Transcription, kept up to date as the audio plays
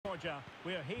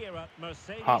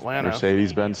Atlanta.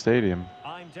 Mercedes-Benz Stadium.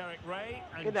 I'm Derek Ray,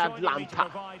 and joining me to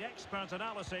provide expert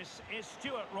analysis is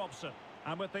Stuart Robson.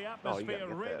 And with the atmosphere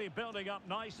really building up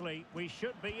nicely, we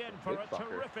should be in for a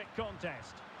terrific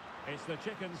contest. It's the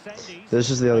Chicken Sandies.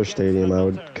 This is the other stadium I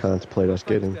would contemplate us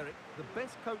getting.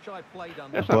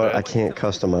 But I can't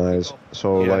customize,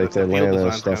 so Yeah, like the Atlanta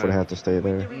design's stuff would kinda- have to stay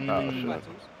there.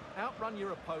 Outrun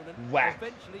your opponent. Whack.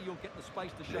 Eventually you'll get the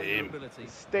space to show your ability.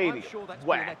 Stadium. I'm sure that's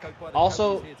Whack. been echoed by the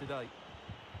Also, coaches here today.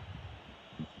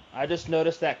 I just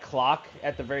noticed that clock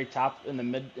at the very top in the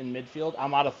midfield.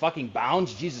 I'm out of fucking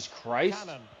bounds. Jesus Christ.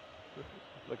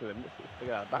 Look at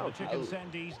that bounce.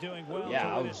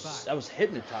 Yeah, I was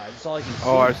hypnotized. That's all I can see.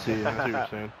 Oh, I see. I see what you're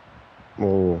saying.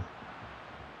 Oh,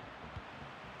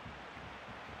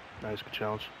 Nice, good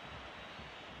challenge.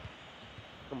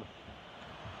 Come on.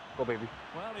 Go, baby.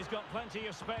 Well, he's got plenty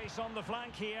of space on the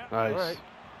flank here. Nice. Right.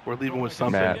 We're leaving with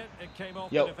something. Matt. It came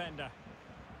off Yo. the defender.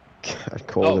 God,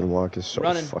 Golden Wok is so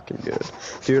running. fucking good.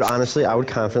 Dude, honestly, I would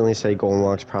confidently say Golden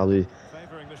Wok's probably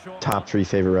Favouring the short top one. 3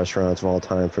 favorite restaurants of all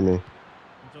time for me.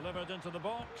 Delivered into the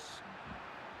box.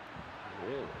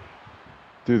 Really?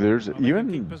 Dude, there's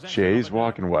even Jay's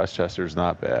Walk in Westchester's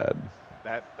not bad.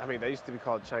 That, I mean, that used to be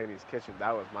called Chinese Kitchen.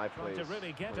 That was my Trying place. to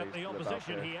really get when I at the used to live out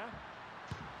opposition there. here.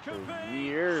 For Could be.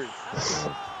 years.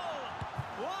 1-0,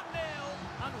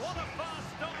 and what a fast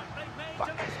start they've made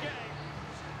to this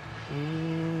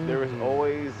game. There was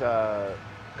always a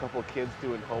couple kids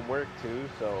doing homework too,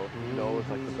 so you know it's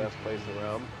like the best place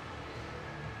around.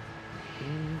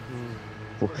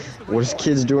 What is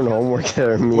kids doing homework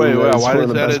there? I mean, Wait, that's why one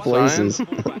of does the that best places.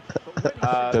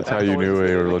 That's how you always knew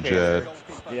they were the case. legit.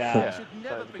 Yeah. Yeah. Should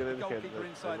never Sounds beat good the in the kids. goalkeeper That's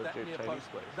inside a that legit near Chinese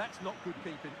post. place. That's not good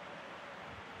keeping.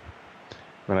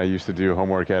 When I used to do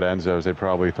homework at Enzo's, they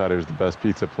probably thought it was the best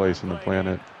pizza place on the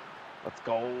planet. Let's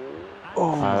go.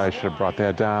 I should have brought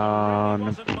that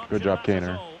down. Good job,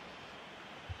 Kaner.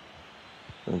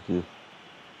 Thank you.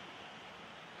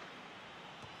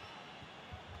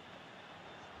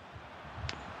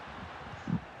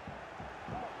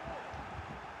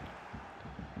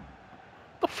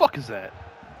 The fuck is that?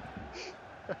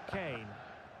 Kane.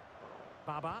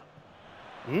 Baba.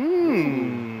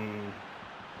 Mmm.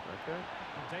 Okay.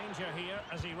 Danger here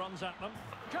as he runs at them.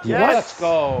 Yes. Let's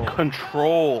go.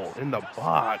 Control in the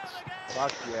box.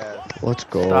 Fuck yes. Let's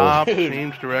go. Stop, Dude.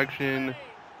 change direction,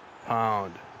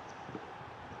 pound.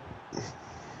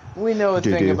 We know a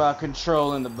thing Doo-doo. about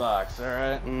control in the box, all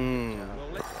right? Mm. Well,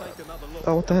 let's take another look.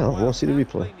 Oh, what the hell? I want to see the How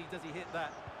replay. cleanly does he hit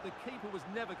that? The keeper was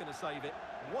never going to save it.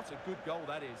 What a good goal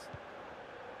that is.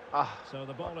 Ah, So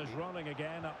the ball is rolling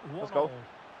again at 1-0. Let's go.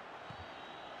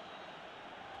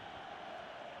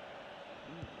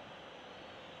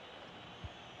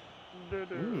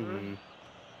 Mm.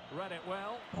 Read it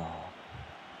well.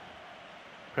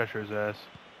 Pressure his ass.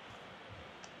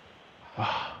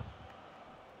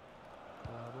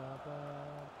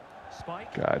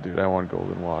 Spike. God, dude, I want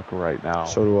Golden Walk right now.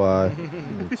 So do I.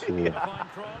 Me too. Fine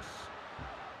cross.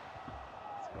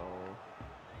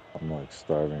 I'm like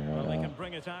starving Well, right they now. can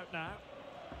bring it out now.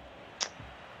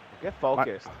 get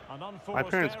focused. An My unforced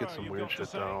parents error, get some you've weird got to shit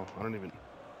say. though. I don't even.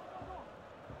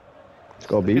 Let's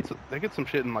go, beat. They get some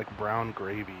shit in like brown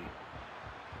gravy.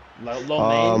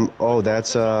 Low main. Oh,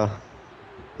 that's yeah,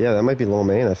 that might be lo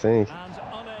mein, I think. And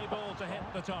unable to hit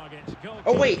the target.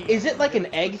 Oh wait, is it like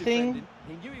an egg thing?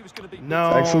 He knew he was going to be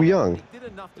No. Egg foo young. He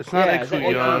did enough to It's not Yeah, egg is foo that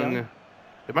egg foo young. young?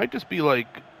 It might just be like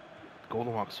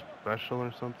Golden Wok special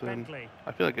or something. Bentley.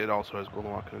 I feel like it also has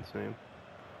Golden Wok in its name.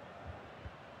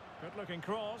 Good looking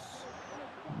cross.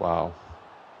 Wow.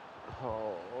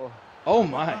 Oh, Oh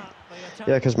my.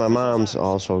 Yeah, because my mom's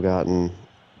also gotten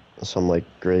some like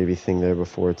gravy thing there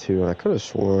before too, and I could have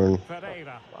sworn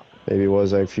Ferreira. maybe it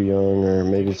was egg foo young or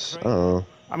maybe it's I don't know.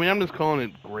 I mean, I'm just calling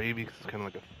it gravy because it's kind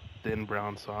of like a thin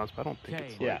brown sauce, but I don't think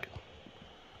it's Kane. like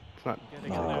it's not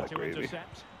Getting in there like to gravy.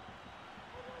 intercept.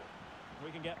 We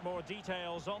can get more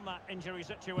details on that injury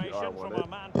situation are from one our it.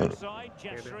 man to side,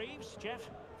 Jeff Shreves. Jeff.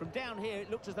 From down here, it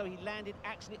looked as though he landed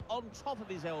actually on top of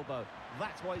his elbow.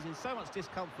 That's why he's in so much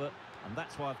discomfort, and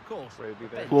that's why, of course, Ready to be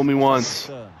the there. bench Fool me is once.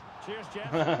 concerned. Cheers,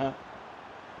 Jeff. Not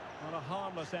a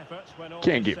harmless effort when all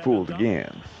Can't is get said fooled and done.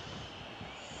 again.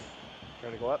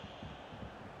 trying to go up.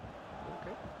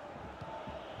 Okay.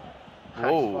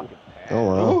 Whoa. Nice fucking pass. Oh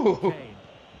wow. Ooh. Kane.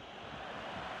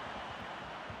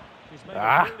 He's made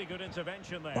Ah. a really good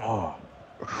intervention there. Oh,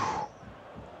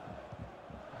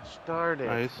 Started.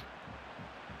 Nice.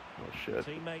 Oh shit.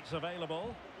 Teammates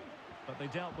available, but they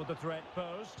dealt with the threat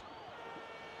posed.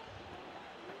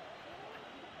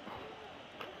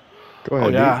 Go ahead,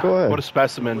 Oh yeah. dude. Go ahead. What a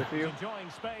specimen. With you. Enjoying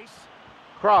space.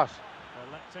 Cross.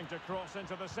 Electing to cross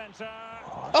into the centre.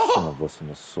 Oh, son of us in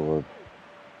the sword.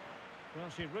 Well,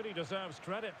 she really deserves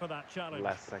credit for that challenge.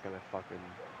 Last second, I fucking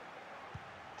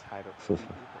tied up. Fuck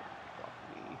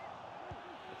me.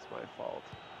 It's my fault.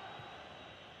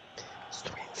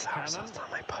 Sweet and sour sauce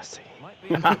on my pussy.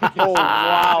 Oh,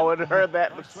 wow. It heard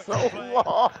that for so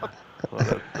long. What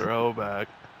a throwback.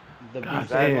 The God BK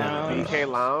damn. Lounge. BK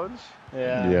Lounge?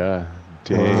 Yeah. Yeah.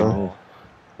 Damn.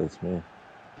 That's me.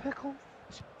 Pickles.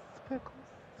 Pickles.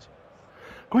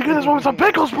 Can we get this woman some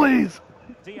pickles, please?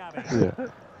 Yeah.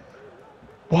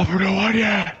 Whopper no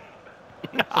onion.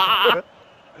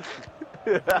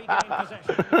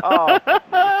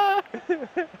 Oh.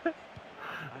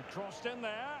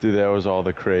 Dude, that was all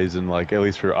the craze, and like, at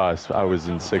least for us, I was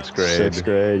in 6th grade. 6th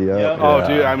grade, yeah. Yep. Oh,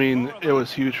 dude, I mean, it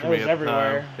was huge for It me was at the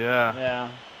everywhere. time. Yeah. Yeah.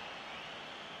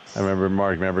 I remember,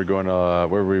 Mark, going to,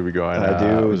 where were we going? I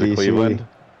do, Was it DC. Cleveland?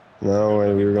 No,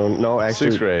 we were going. No,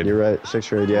 actually, 6th grade. You're right. 6th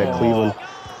grade, yeah. Oh. Cleveland.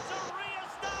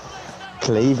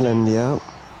 Cleveland, yeah.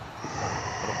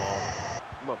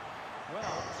 Well,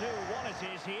 2-1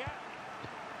 it is here.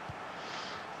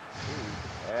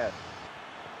 Yeah.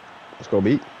 Let's go,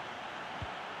 beat.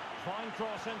 Fine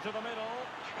cross into the middle.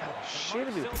 Shit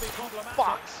me.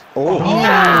 Fox. Oh.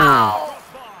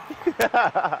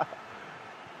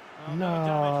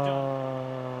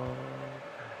 No.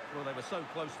 Well, they were so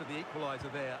close to the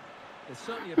equaliser there. There's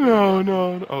certainly a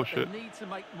No. Oh, They shit. need to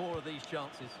make more of these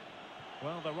chances.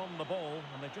 Well, they're on the ball,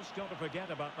 and they've just got to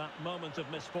forget about that moment of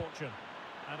misfortune.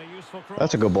 And a useful cross.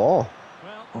 That's a good ball.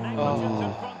 Well, negligence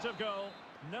in front of goal.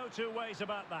 No two ways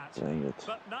about that. Dang it.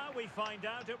 But now we find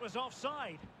out it was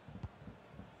offside.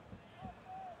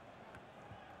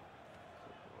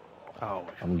 Oh,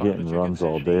 I'm getting runs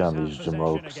all day on these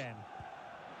jamokes.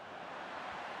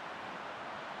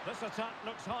 This attack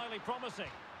looks highly promising.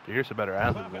 you're a better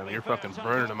athlete, man. You're fucking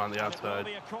burning them on the outside.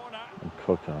 I'm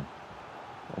cooking 'em.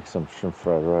 Like some shrimp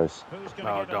fried rice.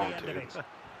 Oh, don't, dude.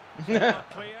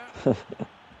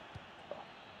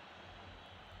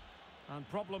 And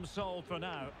problem solved for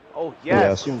now. Oh,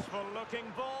 yes. Useful looking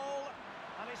ball.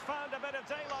 And he's found a bit of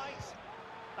daylight.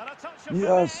 And a touch of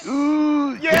Yes.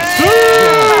 Ooh,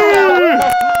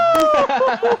 yeah!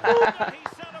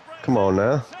 Come on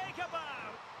now.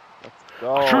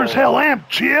 Go. Sure as hell am,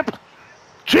 Chip.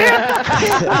 Chip!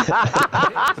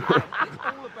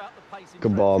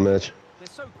 Good ball, Mitch. They're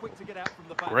so quick to get out from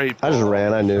the back. Great I just ball.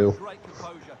 ran, I knew. Great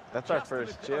composure. That's our Just to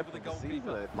first lift it chip over the of the season.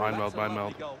 goalkeeper. Mind meld, That's a mind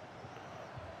lovely meld. goal.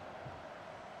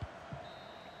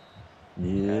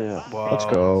 Yeah. Wow. Let's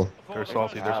go. They're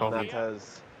salty, they're salty.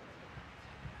 Natas.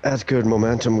 That's good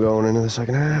momentum going into the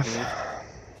second half.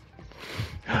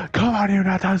 Come on, you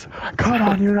Nutters. Come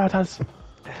on, you Nutters.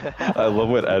 I love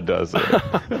when Ed does it.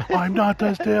 I'm not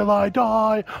this till I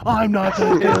die. I'm not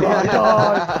this till I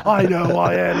die. I know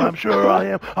I am. I'm sure I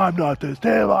am. I'm not this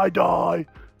till I die.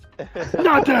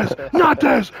 Not this. Not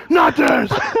this. Not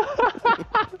this.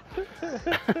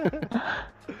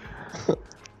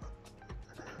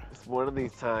 It's one of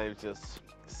these times just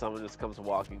someone just comes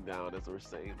walking down as we're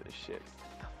saying this shit.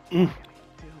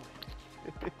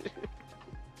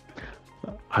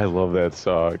 I love that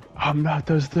song. I'm not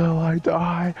this till I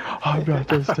die. I'm not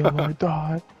this till I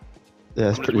die. Yeah,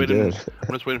 that's I'm just pretty waiting. good.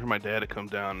 I'm just waiting for my dad to come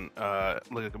down.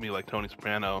 Look at me like Tony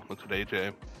Soprano. Looks at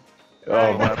AJ.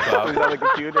 Oh, my He's on the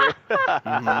computer.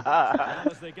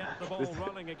 As they get the ball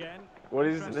rolling again. What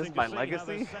is this? Interesting My to see how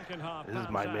legacy? the second half This is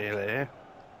pans my out. melee.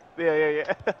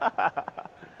 Yeah.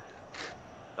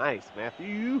 Nice,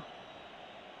 Matthew.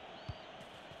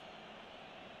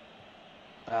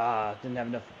 Didn't have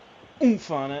enough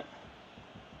oomph on it.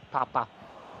 Pop.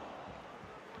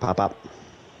 Pop up.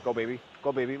 Go, baby.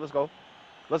 Go, baby. Let's go.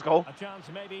 Let's go. A chance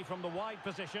maybe from the wide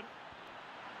position.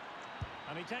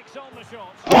 And he takes on the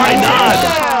shot. Why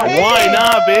not? Why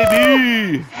not,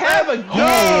 baby? Have a game!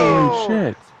 Holy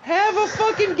shit. Have a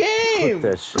fucking game!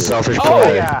 Put that shit. Selfish Oh,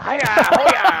 play. yeah.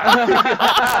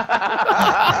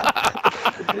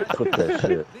 Put that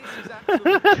shit.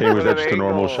 Hey, was that just a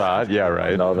normal Angle. shot? Yeah,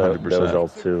 right. No, that was 100%.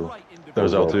 L2. That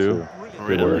was L2.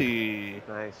 Really?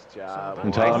 Nice job.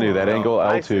 I'm telling you, that angle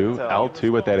Nice L2, intel.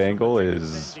 L2 with that angle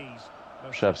is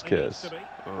chef's kiss.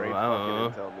 Great Wow.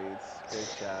 fucking intel, Meads.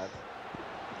 Great job.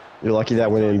 You're lucky that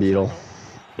went in, Beetle.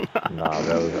 Nah,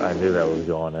 that was. I knew that was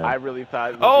going in. I really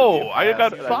thought. It was Oh, gonna be a I pass,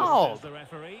 got and just- fouled. The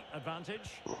referee, advantage.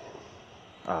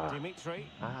 Ah, Dimitri.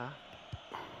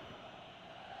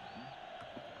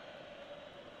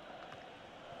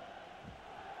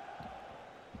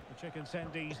 The chicken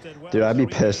sendies did well. Dude, I'd be so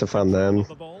he pissed if I'm them.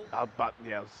 the ball.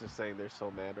 Yeah, I was just saying they're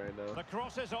so mad right now. The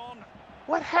cross is on.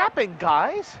 What happened,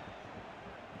 guys?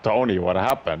 Tony, what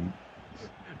happened?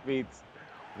 Means,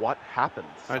 What happened?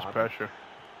 Nice son? pressure.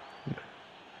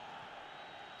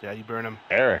 Yeah, you burn him.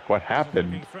 Eric, what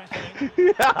happened?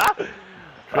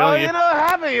 Oh, you know what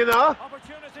happened, you know?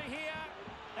 Opportunity here.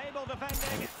 Able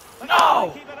defending.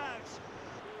 No! Keep it out.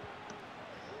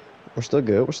 We're still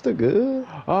good. We're still good.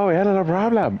 Oh, we had no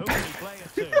problem. Who can he play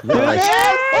it to? Nice.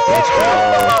 Let's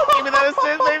go. Give me that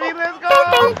assist, baby. Let's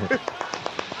go.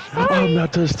 I'm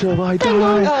Nutters Till I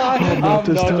Die. I'm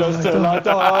Nutters Till I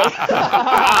Die.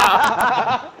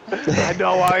 I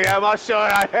know I am. I'm sure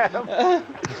I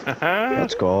am.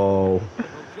 Let's go.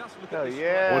 Hell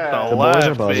yeah. The boys are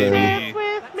left, buzzing. baby.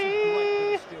 With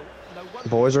me. The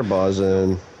boys are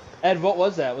buzzing. Ed, what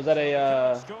was that? Was that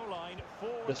a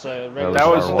just a regular? That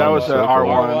was R1 a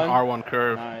R1? R1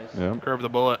 curve. Nice. Yeah. Curve the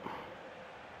bullet.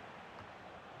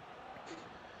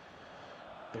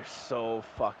 They're so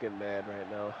fucking mad right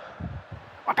now.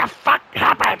 What the fuck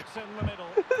happened?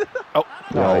 Oh,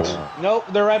 Nice. Nope,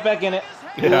 they're right back in it.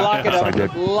 Yeah. Lock it Let's up.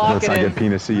 not get, Lock let's it not in. get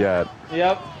penisy yet.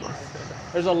 Yep.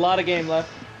 There's a lot of game left.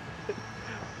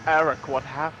 Eric, what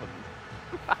happened?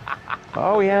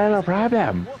 Oh, yeah, no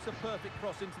problem. What a perfect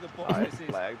cross into the box Alright, this is.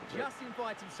 flagged. Just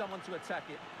inviting someone to attack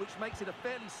it, which makes it a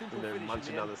fairly simple And they're finish. munching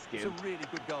in the on end. the It's skin. a really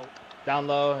good goal. Down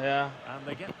low, yeah. And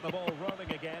they get the ball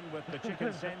rolling again with the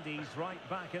Chicken Sendies right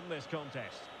back in this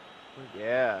contest.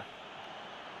 Yeah.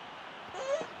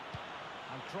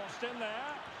 And crossed in there.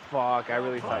 Fuck, I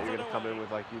really thought you were going to come in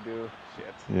with like you do.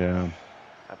 Shit. Yeah.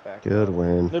 Got back. Good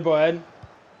win. Good boy, Ed.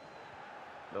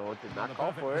 No, it did not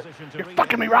call for it. you're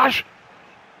fucking me, Raj.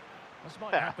 This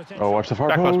might have potential. Oh, watch the far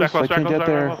Back close, post. back close, I back can't close, get back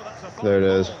there. close. That's a fine There it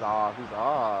is. ball. He's off. He's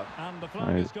off. And the flag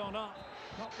Nice. has gone up.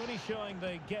 Not really showing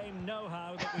the game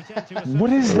know-how that we tend to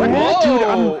What is associate. that,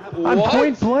 dude? I'm What?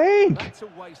 point blank. That's a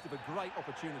waste of a great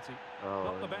opportunity. Oh,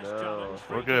 Not the best no. challenge.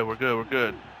 We're good. We're good. We're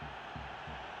good.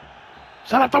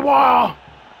 Set up the wall.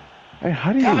 Hey,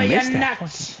 how do you Cover miss your that?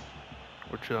 nuts.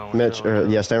 We're chilling. Mitch,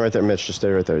 yeah, stand right there. Mitch, just stay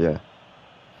right there. Yeah.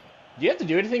 Do you have to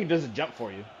do anything? Or does it jump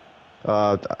for you?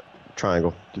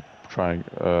 Triangle. Trying,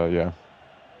 yeah.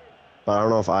 But I don't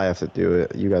know if I have to do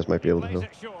it. You guys might be able to. Plays it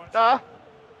short. Ah!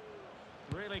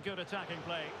 Really good attacking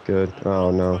play. Good. And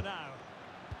Oh not no. for now.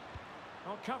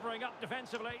 Not covering up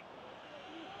defensively.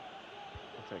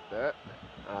 I'll take that.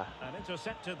 Ah. An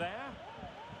interceptor there.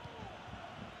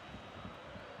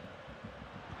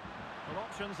 Well,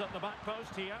 options at the back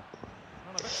post here.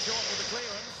 And a bit short with the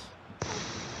clearance.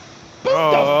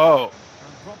 Oh.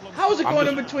 And problems How is it for going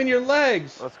the in now. between your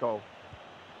legs? Let's go.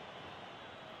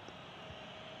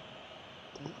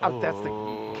 Oh, that's the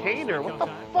Oh. caner. What the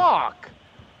fuck?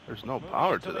 There's no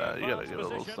power to that. You gotta get a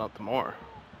little something more.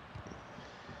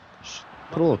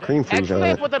 Put a little cream freeze on Actually,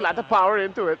 I it. put a lot of power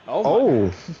into it.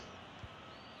 Oh.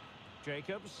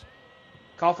 Jacobs.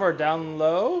 Call for a down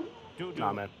low? Dudu.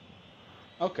 Nah, man.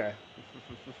 Okay.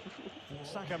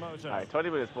 Sakamoto. All right, 20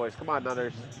 minutes, boys. Come on,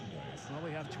 Nutters. Well,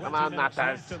 we have 20 Come on, minutes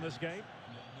Nutters. left in this game.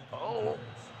 Oh.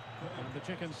 And the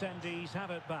Chicken Sendies have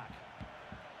it back.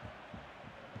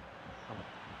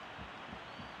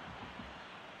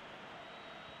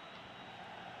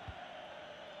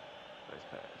 Nice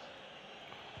pass.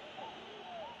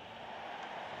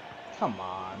 Come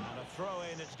on. And a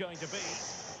throw-in it's going to be.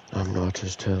 I'm not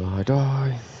just till I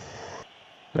die.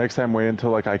 Next time, wait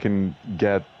until like I can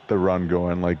get the run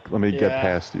going. Like, let me get Yeah.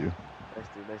 past you. Nice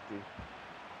D, nice D.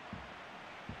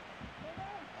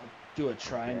 Do a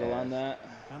triangle on that.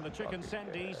 And the Chicken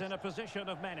Sendies in a position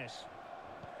of menace.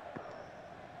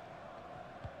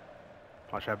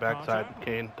 Watch that backside,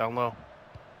 Kane, down low.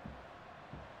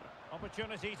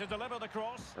 Opportunity to deliver the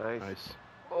cross. Nice. Nice.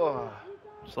 Oh.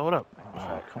 Slow it up.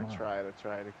 Oh, come on. I tried. I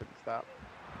couldn't stop.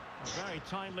 A very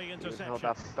timely Even interception. held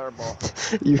out the third ball.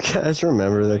 You guys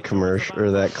remember the commercial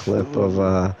or that clip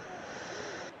of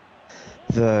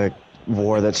the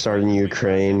war that started in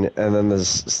Ukraine, and then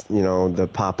this, you know, the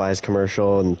Popeyes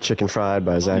commercial and Chicken Fried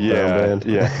by Zach Brown Yeah, Band.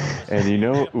 yeah. And you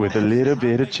know, with a little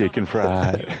bit of chicken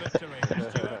fried.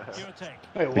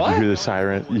 Wait, Like what? you hear the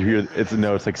siren, you hear it's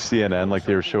like CNN, like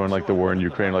they were showing like the war in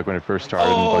Ukraine, like when it first started,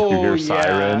 and, like you hear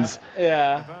sirens,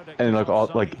 Yeah. and like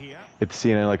all like it's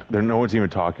CNN, like no one's even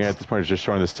talking at this point. It's just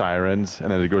showing the sirens,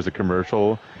 and then it goes to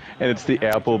commercial, and it's the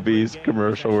Applebee's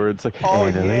commercial where it's like,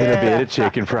 and a little bit of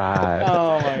chicken fried,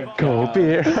 Oh my god. cold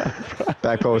beer.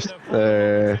 Back post.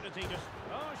 There.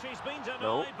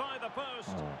 Nope.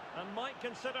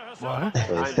 What?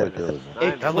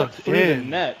 It That looks through the in.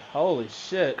 net. Holy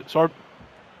shit. Sorb.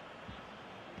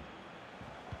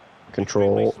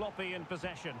 Control.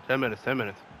 10 minutes. 10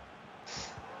 minutes.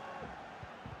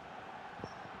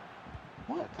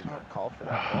 What? I did not call for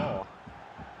that ball.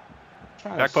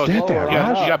 Trying Back to post. slow Get her there, You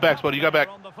up. got back, Spuddy. You got back.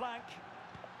 On the flank.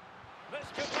 This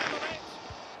could level it.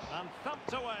 And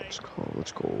thumped away.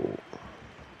 let's go.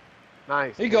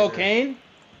 Nice. Here you go, Kane.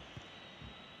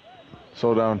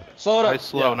 Slow down. Slow down. Nice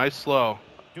slow, Yeah. nice slow.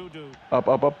 Up,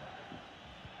 up, up.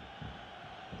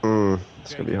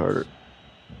 It's gonna be harder.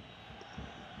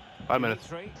 5 minutes.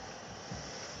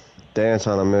 Dance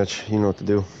on him, Mitch. You know what to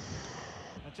do.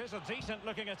 It is a decent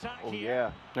looking attack Oh here.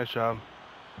 yeah. Nice job.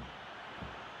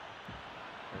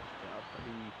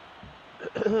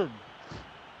 Nice job, buddy.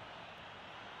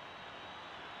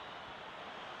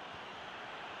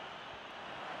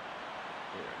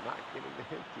 They're not getting the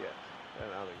hint yet. There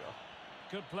they go.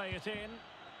 Could play it in.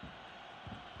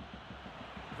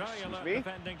 Very Excuse alert me?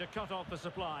 defending to cut off the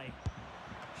supply.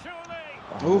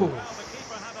 Surely. Ooh. Well, the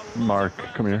keeper had a lot Mark, of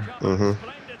ground come to here. cover.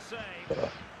 Splendid save.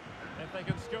 If they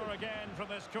can score again from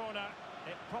this corner,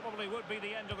 it probably would be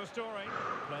the end of the story.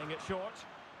 Playing it short.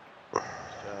 Nice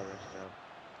job.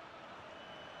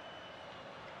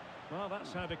 Well,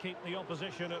 that's how to keep the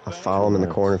opposition at I'll bay. foul him in the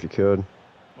corner if you could.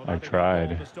 Well, I that'll be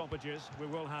tried. all the stoppages. We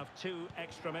will have 2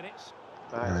 extra minutes.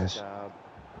 Nice Nice. job.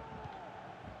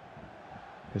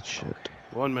 Good shit.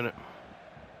 1 minute.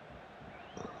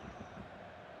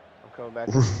 I'm coming back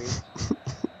to the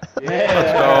meet.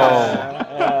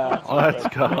 Yeah. Let's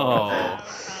go.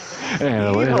 And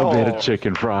a little bit of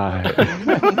chicken fry.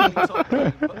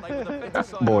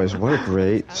 Boys, what a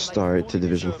great start to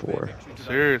Division 4.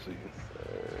 Seriously.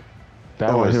 That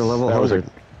Oh, I was hit a level that was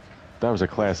 100. that was a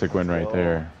classic win right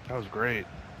there. That was great.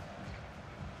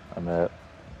 I'm at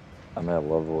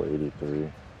level 83. Do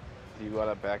you want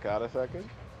to back out a second?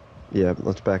 Yeah,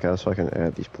 let's back out so I can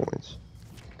add these points.